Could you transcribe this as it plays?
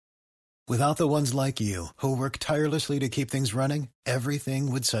Without the ones like you, who work tirelessly to keep things running,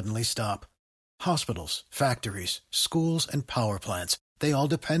 everything would suddenly stop. Hospitals, factories, schools, and power plants, they all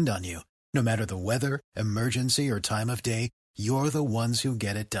depend on you. No matter the weather, emergency, or time of day, you're the ones who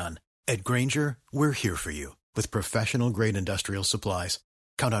get it done. At Grainger, we're here for you with professional-grade industrial supplies.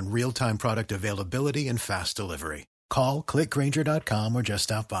 Count on real-time product availability and fast delivery. Call, click Grainger.com, or just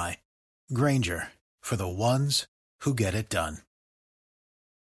stop by. Grainger, for the ones who get it done.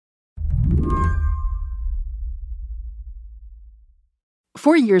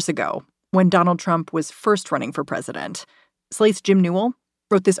 Four years ago, when Donald Trump was first running for president, Slate's Jim Newell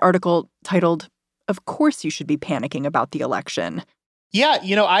wrote this article titled, "Of Course You Should Be Panicking About the Election." Yeah,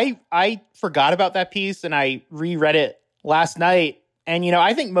 I forgot about that piece and I reread it last night. And,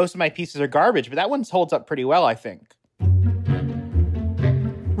 I think most of my pieces are garbage, but that one holds up pretty well, I think.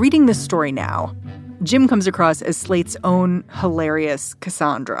 Reading this story now, Jim comes across as Slate's own hilarious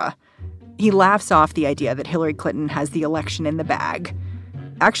Cassandra. He laughs off the idea that Hillary Clinton has the election in the bag.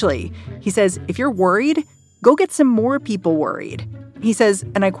 Actually, he says, if you're worried, go get some more people worried. He says,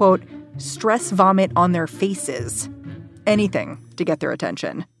 and I quote, stress vomit on their faces. Anything to get their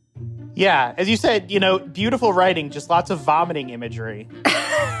attention. Yeah, as you said, beautiful writing, just lots of vomiting imagery.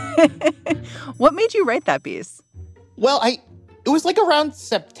 What made you write that piece? Well, it was like around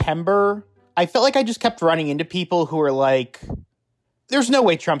September. I felt like I just kept running into people who were like, there's no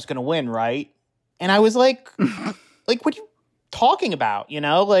way Trump's going to win, right? And I was like, what are you talking about?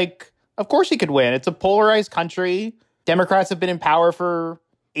 Of course he could win. It's a polarized country. Democrats have been in power for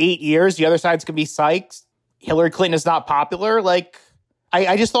 8 years. The other side's going to be psyched. Hillary Clinton is not popular.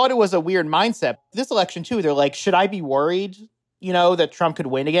 I just thought it was a weird mindset. This election, too, they're like, should I be worried, that Trump could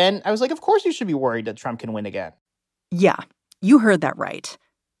win again? I was like, of course you should be worried that Trump can win again. Yeah, you heard that right.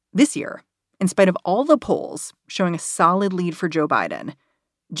 This year, in spite of all the polls showing a solid lead for Joe Biden,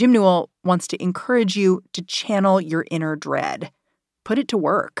 Jim Newell wants to encourage you to channel your inner dread. Put it to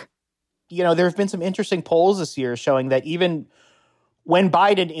work. There have been some interesting polls this year showing that even when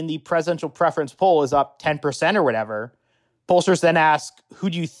Biden in the presidential preference poll is up 10% or whatever, pollsters then ask, who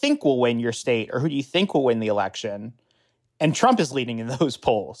do you think will win your state or who do you think will win the election? And Trump is leading in those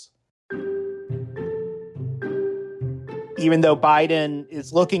polls. Even though Biden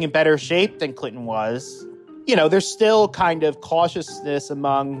is looking in better shape than Clinton was, there's still kind of cautiousness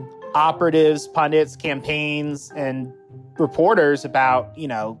among operatives, pundits, campaigns, and reporters about,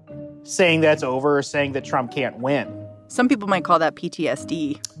 saying that's over or saying that Trump can't win. Some people might call that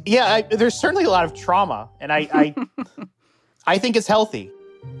PTSD. Yeah, there's certainly a lot of trauma, and I think it's healthy.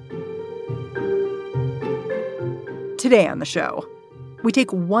 Today on the show, we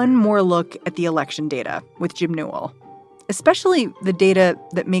take one more look at the election data with Jim Newell, especially the data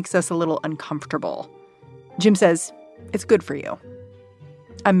that makes us a little uncomfortable. Jim says it's good for you.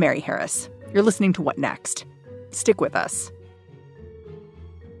 I'm Mary Harris. You're listening to What Next? Stick with us.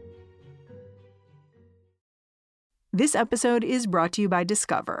 This episode is brought to you by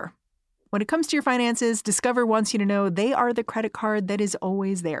Discover. When it comes to your finances, Discover wants you to know they are the credit card that is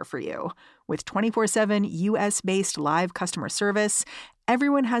always there for you. With 24/7 U.S.-based live customer service,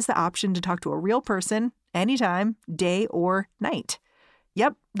 everyone has the option to talk to a real person anytime, day or night.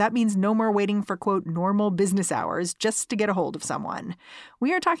 Yep, that means no more waiting for, quote, normal business hours just to get a hold of someone.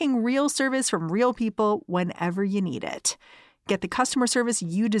 We are talking real service from real people whenever you need it. Get the customer service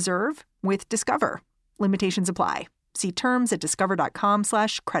you deserve with Discover. Limitations apply. See terms at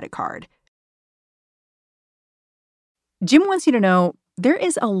discover.com/creditcard. Jim wants you to know there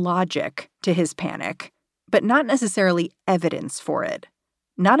is a logic to his panic, but not necessarily evidence for it.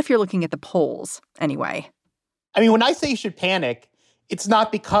 Not if you're looking at the polls, anyway. I mean, when I say you should panic, it's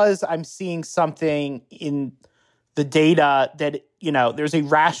not because I'm seeing something in the data that, there's a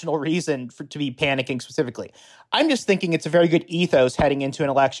rational reason to be panicking specifically. I'm just thinking it's a very good ethos heading into an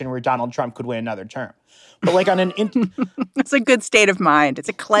election where Donald Trump could win another term. But on an... It's a good state of mind. It's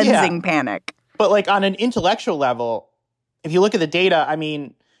a cleansing panic. But on an intellectual level, if you look at the data, I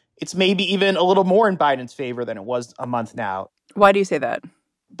mean, it's maybe even a little more in Biden's favor than it was a month now. Why do you say that?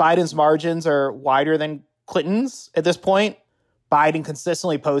 Biden's margins are wider than Clinton's at this point. Biden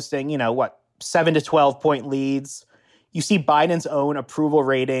consistently posting, 7 to 12 point leads. You see Biden's own approval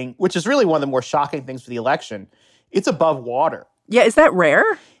rating, which is really one of the more shocking things for the election. It's above water. Yeah, is that rare?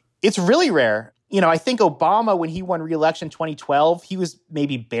 It's really rare. I think Obama, when he won re-election in 2012, he was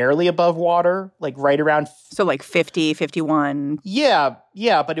maybe barely above water, right around... So 50, 51. Yeah,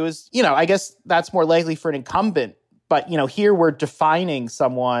 but it was, I guess that's more likely for an incumbent. But, here we're defining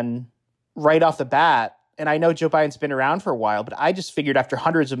someone right off the bat. And I know Joe Biden's been around for a while, but I just figured after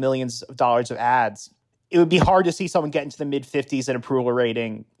hundreds of millions of dollars of ads, it would be hard to see someone get into the mid-50s in approval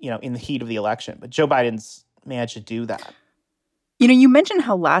rating, in the heat of the election. But Joe Biden's managed to do that. You mentioned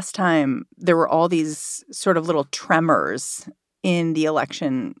how last time there were all these sort of little tremors in the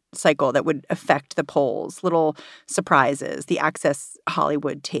election cycle that would affect the polls, little surprises, the Access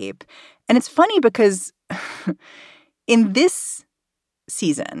Hollywood tape. And it's funny because in this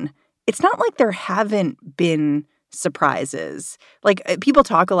season, it's not like there haven't been surprises. Like, people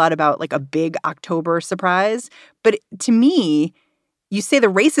talk a lot about like a big October surprise, but to me, you say the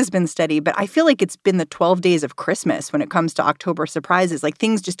race has been steady, but I feel like it's been the 12 days of Christmas when it comes to October surprises. Like,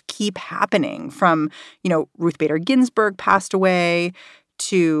 things just keep happening from, Ruth Bader Ginsburg passed away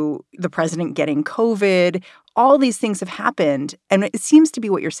to the president getting COVID. All these things have happened. And it seems to be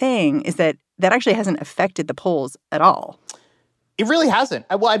what you're saying is that actually hasn't affected the polls at all. It really hasn't.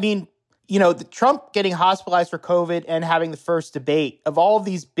 Trump getting hospitalized for COVID and having the first debate, of all of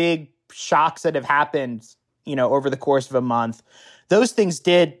these big shocks that have happened, over the course of a month, those things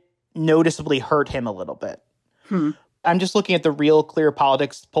did noticeably hurt him a little bit. I'm just looking at the Real Clear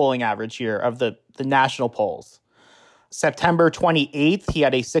Politics polling average here of the national polls. September 28th, he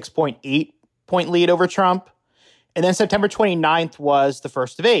had a 6.8 point lead over Trump. And then September 29th was the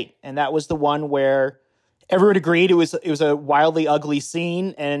first debate. And that was the one where everyone agreed it was a wildly ugly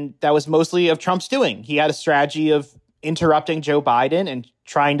scene. And that was mostly of Trump's doing. He had a strategy of interrupting Joe Biden and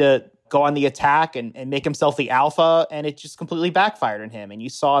trying to go on the attack and make himself the alpha, and it just completely backfired on him. And you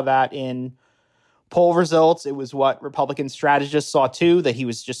saw that in poll results. It was what Republican strategists saw too, that he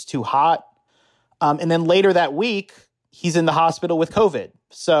was just too hot. And then later that week, he's in the hospital with COVID.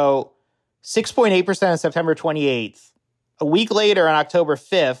 So 6.8% on September 28th. A week later, on October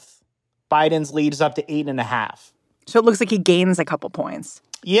 5th, Biden's lead is up to 8.5. So it looks like he gains a couple points.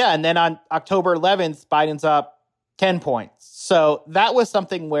 Yeah, and then on October 11th, Biden's up 10 points. So that was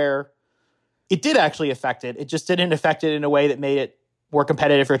something where it did actually affect it. It just didn't affect it in a way that made it more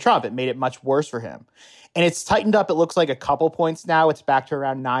competitive for Trump. It made it much worse for him. And it's tightened up, it looks like, a couple points now. It's back to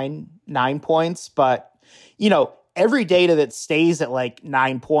around nine points. But, every data that stays at like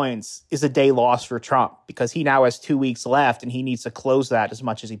 9 points is a day lost for Trump, because he now has 2 weeks left and he needs to close that as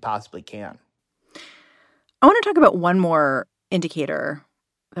much as he possibly can. I want to talk about one more indicator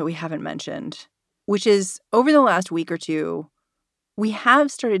that we haven't mentioned, which is over the last week or two, we have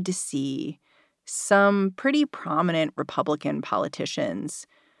started to see some pretty prominent Republican politicians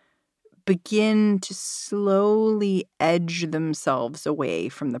begin to slowly edge themselves away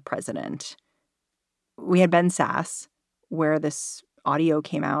from the president. We had Ben Sasse, where this audio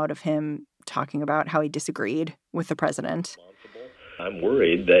came out of him talking about how he disagreed with the president. I'm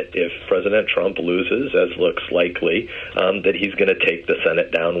worried that if President Trump loses, as looks likely, that he's going to take the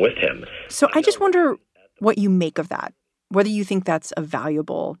Senate down with him. So I just wonder what you make of that, whether you think that's a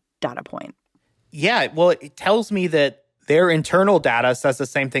valuable data point. Yeah, well, it tells me that their internal data says the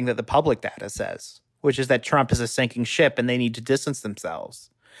same thing that the public data says, which is that Trump is a sinking ship and they need to distance themselves.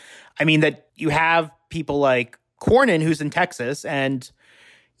 I mean, that you have people like Cornyn, who's in Texas, and,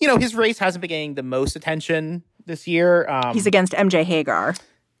 his race hasn't been getting the most attention this year. He's against MJ Hagar.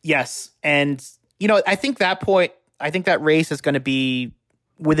 Yes. And, I think that race is going to be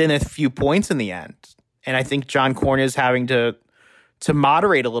within a few points in the end. And I think John Cornyn is having to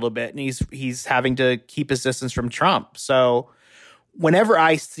moderate a little bit, and he's having to keep his distance from Trump. So whenever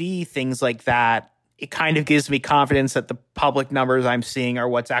I see things like that, it kind of gives me confidence that the public numbers I'm seeing are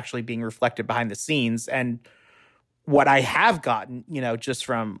what's actually being reflected behind the scenes. And what I have gotten, just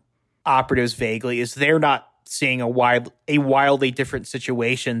from operatives vaguely, is they're not seeing a wildly different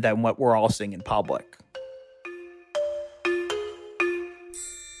situation than what we're all seeing in public.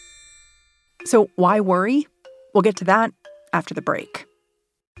 So why worry? We'll get to that after the break.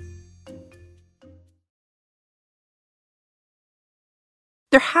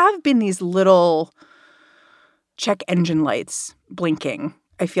 There have been these little check engine lights blinking,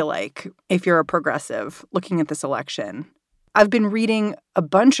 I feel like, if you're a progressive looking at this election. I've been reading a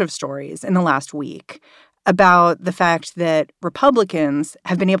bunch of stories in the last week about the fact that Republicans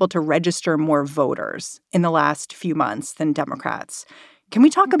have been able to register more voters in the last few months than Democrats. Can we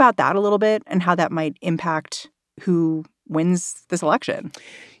talk about that a little bit and how that might impact who wins this election?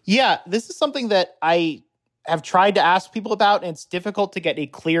 Yeah, this is something that I have tried to ask people about, and it's difficult to get a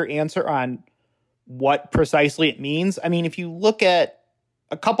clear answer on what precisely it means. I mean, if you look at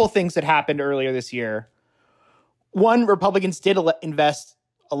a couple things that happened earlier this year, one, Republicans did invest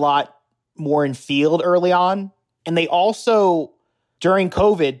a lot more in field early on. And they also, during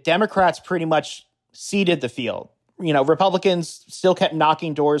COVID, Democrats pretty much ceded the field. Republicans still kept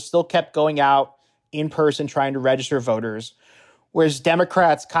knocking doors, still kept going out in person trying to register voters, whereas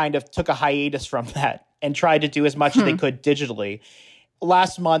Democrats kind of took a hiatus from that and tried to do as much as they could digitally.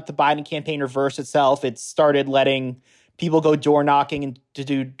 Last month, the Biden campaign reversed itself. It started letting people go door knocking and to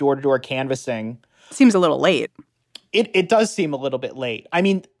do door-to-door canvassing. Seems a little late. It does seem a little bit late. I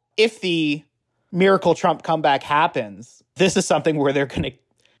mean, if the miracle Trump comeback happens, this is something where they're going to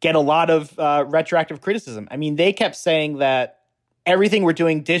get a lot of retroactive criticism. I mean, they kept saying that everything we're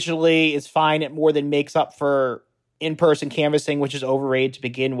doing digitally is fine. It more than makes up for in-person canvassing, which is overrated to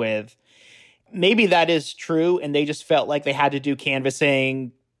begin with. Maybe that is true, and they just felt like they had to do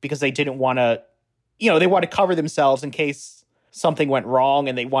canvassing because they didn't want to, they want to cover themselves in case something went wrong,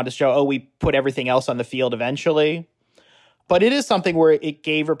 and they want to show, we put everything else on the field eventually. But it is something where it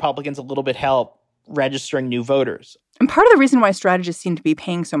gave Republicans a little bit help registering new voters. And part of the reason why strategists seem to be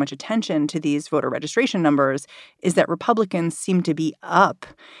paying so much attention to these voter registration numbers is that Republicans seem to be up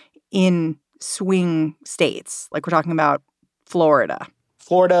in swing states. Like we're talking about Florida,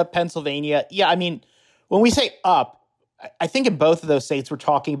 Pennsylvania. Yeah, I mean, when we say up, I think in both of those states, we're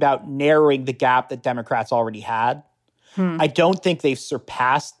talking about narrowing the gap that Democrats already had. I don't think they've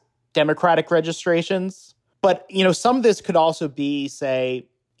surpassed Democratic registrations. But, some of this could also be, say,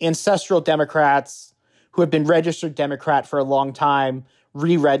 ancestral Democrats who have been registered Democrat for a long time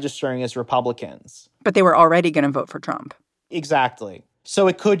re-registering as Republicans. But they were already going to vote for Trump. Exactly. So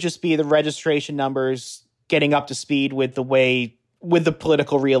it could just be the registration numbers getting up to speed with the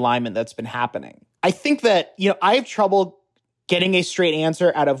political realignment that's been happening. I think that, I have trouble getting a straight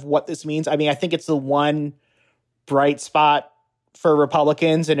answer out of what this means. I mean, I think it's the one bright spot for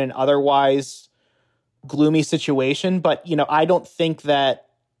Republicans in an otherwise gloomy situation. But, I don't think that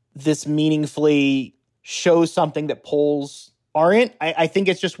this meaningfully shows something that polls aren't. I think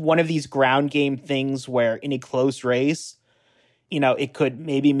it's just one of these ground game things where in a close race, it could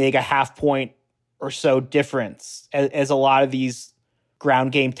maybe make a half point or so difference, as a lot of these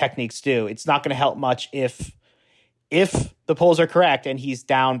ground game techniques do. It's not going to help much if the polls are correct and he's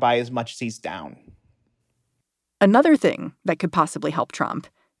down by as much as he's down. Another thing that could possibly help Trump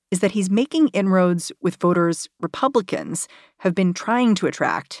is that he's making inroads with voters Republicans have been trying to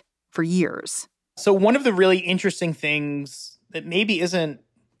attract for years. So one of the really interesting things that maybe isn't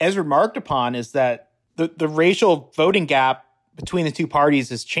as remarked upon is that the racial voting gap between the two parties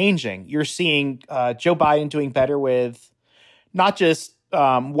is changing. You're seeing Joe Biden doing better with not just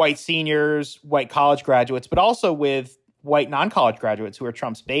white seniors, white college graduates, but also with white non-college graduates who are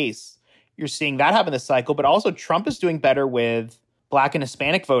Trump's base. You're seeing that happen this cycle, but also Trump is doing better with Black and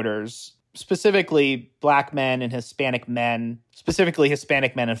Hispanic voters, specifically Black men and Hispanic men, specifically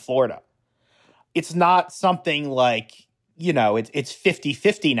Hispanic men in Florida. It's not something like, it's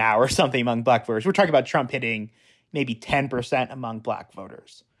 50-50 now or something among Black voters. We're talking about Trump hitting maybe 10% among Black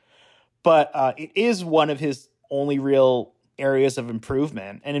voters. But it is one of his only real areas of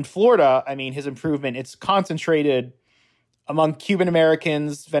improvement. And in Florida, I mean, his improvement, it's concentrated among Cuban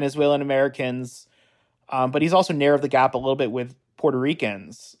Americans, Venezuelan Americans, but he's also narrowed the gap a little bit with Puerto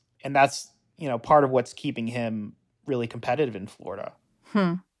Ricans. And that's, part of what's keeping him really competitive in Florida.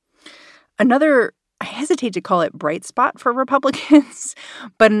 Another, I hesitate to call it bright spot for Republicans,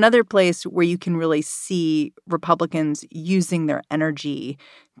 but another place where you can really see Republicans using their energy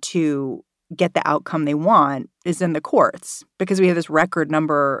to get the outcome they want is in the courts, because we have this record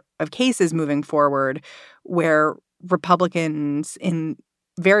number of cases moving forward where Republicans in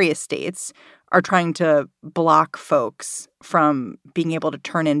various states are trying to block folks from being able to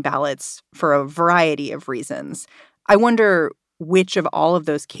turn in ballots for a variety of reasons. I wonder which of all of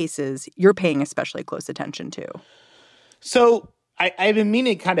those cases you're paying especially close attention to. So I've been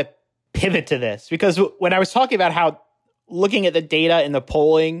meaning to kind of pivot to this, because when I was talking about how looking at the data and the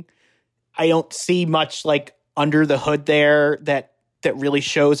polling, I don't see much like under the hood there that really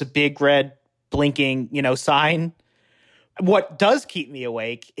shows a big red blinking, sign. What does keep me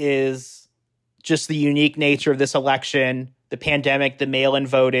awake is just the unique nature of this election, the pandemic, the mail-in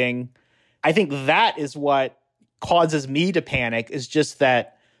voting. I think that is what causes me to panic, is just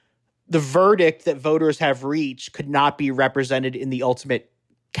that the verdict that voters have reached could not be represented in the ultimate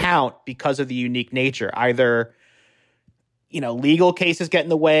count because of the unique nature. Either, legal cases get in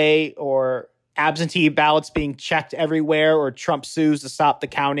the way, or absentee ballots being checked everywhere, or Trump sues to stop the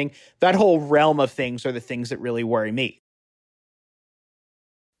counting. That whole realm of things are the things that really worry me.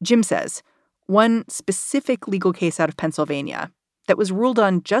 Jim says one specific legal case out of Pennsylvania that was ruled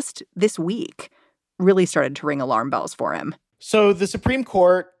on just this week really started to ring alarm bells for him. So the Supreme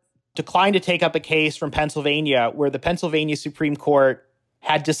Court declined to take up a case from Pennsylvania where the Pennsylvania Supreme Court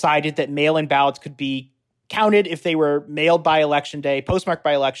had decided that mail-in ballots could be counted if they were mailed by Election Day, postmarked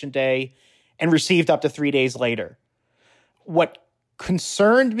by Election Day, and received up to 3 days later. What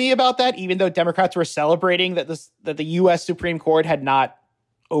concerned me about that, even though Democrats were celebrating that the U.S. Supreme Court had not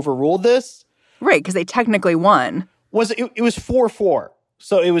overruled this. Right, because they technically won. It was 4-4.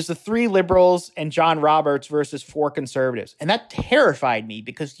 So it was the 3 liberals and John Roberts versus 4 conservatives. And that terrified me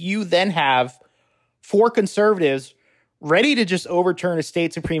because you then have 4 conservatives ready to just overturn a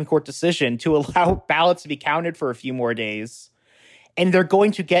state Supreme Court decision to allow ballots to be counted for a few more days. And they're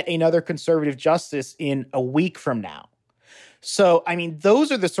going to get another conservative justice in a week from now. So, I mean,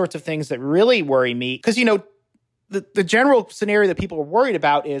 those are the sorts of things that really worry me. Because, the general scenario that people are worried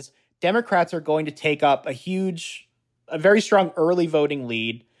about is Democrats are going to take up a very strong early voting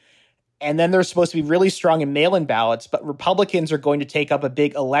lead. And then they're supposed to be really strong in mail-in ballots. But Republicans are going to take up a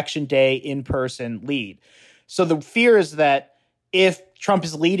big election day in-person lead. So the fear is that if Trump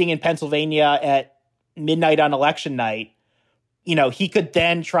is leading in Pennsylvania at midnight on election night, he could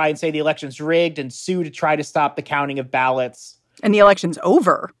then try and say the election's rigged and sue to try to stop the counting of ballots. And the election's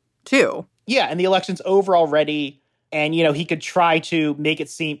over, too. Yeah, and the election's over already. And, he could try to make it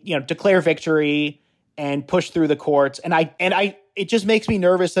seem, declare victory and push through the courts. And it just makes me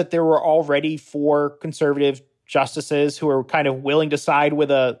nervous that there were already 4 conservative justices who are kind of willing to side with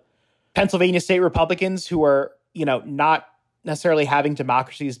Pennsylvania state Republicans who are, not necessarily having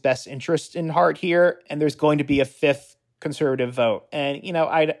democracy's best interest in heart here. And there's going to be a 5th conservative vote. And,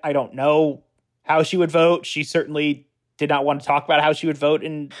 I don't know how she would vote. She certainly did not want to talk about how she would vote.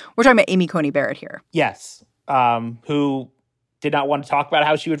 And we're talking about Amy Coney Barrett here. Yes. Who did not want to talk about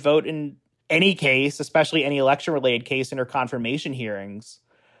how she would vote in any case, especially any election-related case in her confirmation hearings.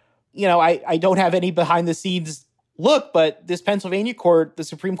 I don't have any behind-the-scenes look, but this Pennsylvania court, the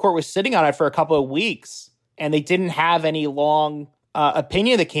Supreme Court was sitting on it for a couple of weeks, and they didn't have any long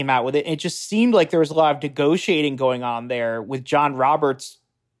opinion that came out with it. It just seemed like there was a lot of negotiating going on there with John Roberts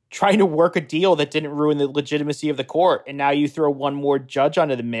trying to work a deal that didn't ruin the legitimacy of the court. And now you throw one more judge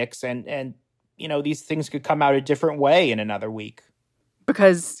onto the mix, and these things could come out a different way in another week.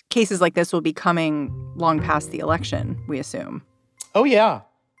 Because cases like this will be coming long past the election, we assume. Oh, yeah.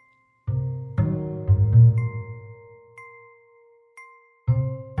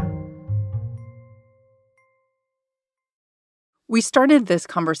 We started this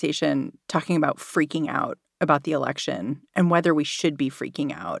conversation talking about freaking out about the election and whether we should be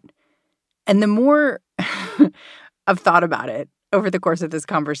freaking out. And the more I've thought about it over the course of this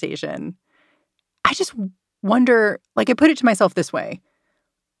conversation, I just wonder, I put it to myself this way.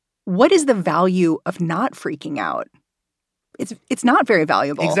 What is the value of not freaking out? It's not very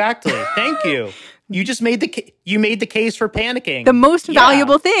valuable. Exactly. Thank you. You just made the case for panicking. The most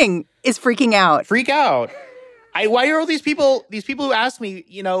valuable thing is freaking out. Freak out. Why are all these people who ask me,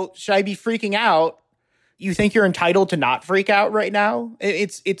 should I be freaking out? You think you're entitled to not freak out right now?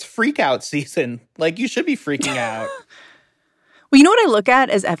 It's freak out season. You should be freaking out. Well, you know what I look at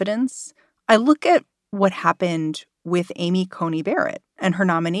as evidence? I look at what happened with Amy Coney Barrett and her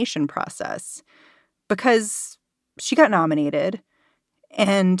nomination process, because she got nominated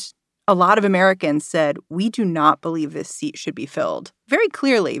and a lot of Americans said, we do not believe this seat should be filled, very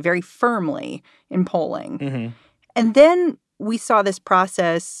clearly, very firmly in polling. Mm-hmm. And then we saw this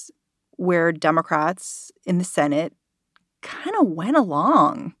process where Democrats in the Senate kind of went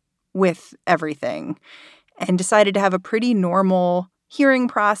along with everything and decided to have a pretty normal hearing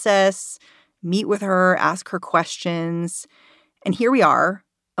process, meet with her, ask her questions. And here we are,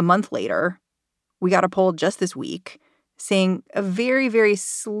 a month later. We got a poll just this week saying a very, very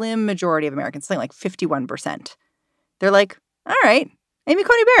slim majority of Americans, something like 51%. They're like, all right, Amy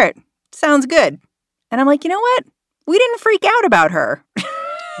Coney Barrett, sounds good. And I'm like, you know what? We didn't freak out about her.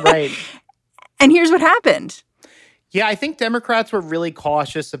 Right. And here's what happened. Yeah, I think Democrats were really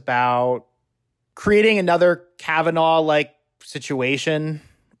cautious about creating another Kavanaugh-like situation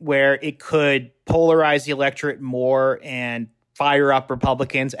where it could polarize the electorate more and fire up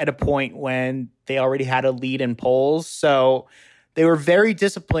Republicans at a point when they already had a lead in polls. So they were very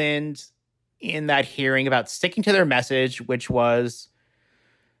disciplined in that hearing about sticking to their message, which was,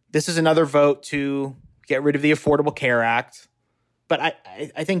 this is another vote to get rid of the Affordable Care Act. But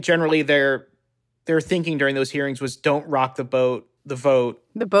I think generally their thinking during those hearings was, don't rock the boat, the vote.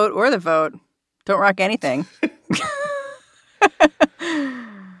 The boat or the vote. Don't rock anything.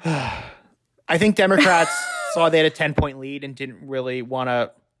 I think Democrats saw they had a 10-point lead and didn't really want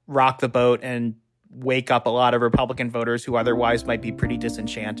to rock the boat and wake up a lot of Republican voters who otherwise might be pretty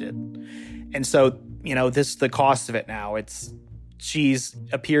disenchanted. And so, this is the cost of it now. She's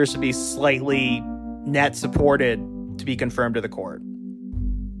appears to be slightly net supported to be confirmed to the court.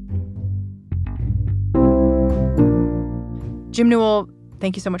 Jim Newell,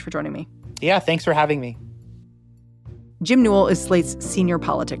 thank you so much for joining me. Yeah, thanks for having me. Jim Newell is Slate's senior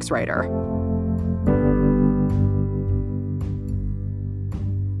politics writer.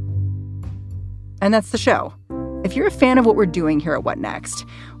 And that's the show. If you're a fan of what we're doing here at What Next,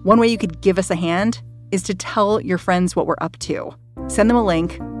 one way you could give us a hand is to tell your friends what we're up to. Send them a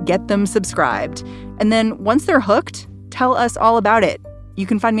link, get them subscribed, and then once they're hooked, tell us all about it. You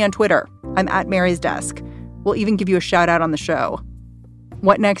can find me on Twitter. I'm at Mary's Desk. We'll even give you a shout out on the show.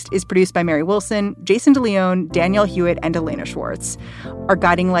 What Next is produced by Mary Wilson, Jason DeLeon, Danielle Hewitt, and Elena Schwartz. Our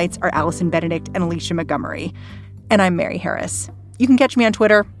guiding lights are Allison Benedict and Alicia Montgomery. And I'm Mary Harris. You can catch me on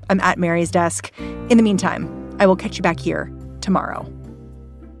Twitter. I'm at Mary's Desk. In the meantime, I will catch you back here tomorrow.